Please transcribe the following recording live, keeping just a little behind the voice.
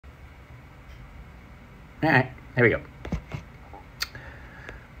All right, there we go.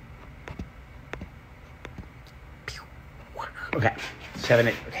 Okay, 7,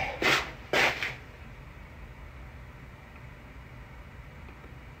 8. Okay.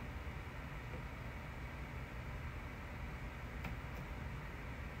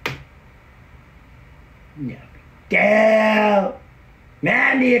 No big deal.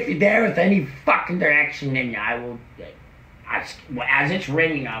 Mandy, if you're there with any fucking direction, then I will, as it's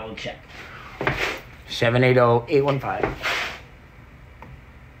ringing, I will check. 780-815.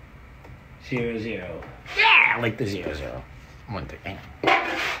 00. Yeah, I like the 00. 1 3.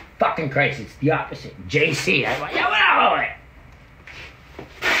 Fucking Christ, it's the opposite. JC. I want, yeah, what it?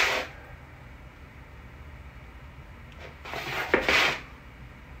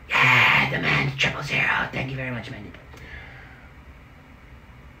 Yeah, the man, 000. Thank you very much, Mandy.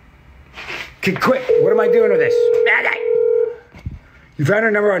 Okay, quick. What am I doing with this? You found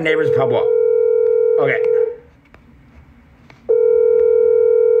our number on Neighbor's Pub Walk. Okay.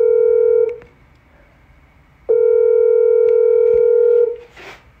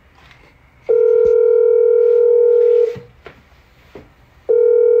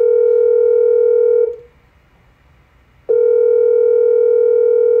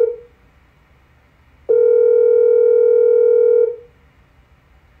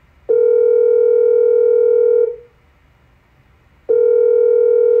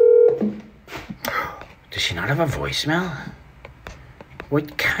 Does she not have a voicemail?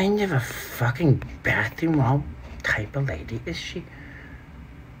 What kind of a fucking bathroom wall type of lady is she?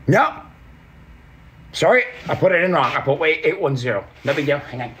 No! Sorry, I put it in wrong. I put 810. No big deal.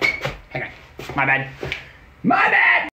 Hang on. My bad.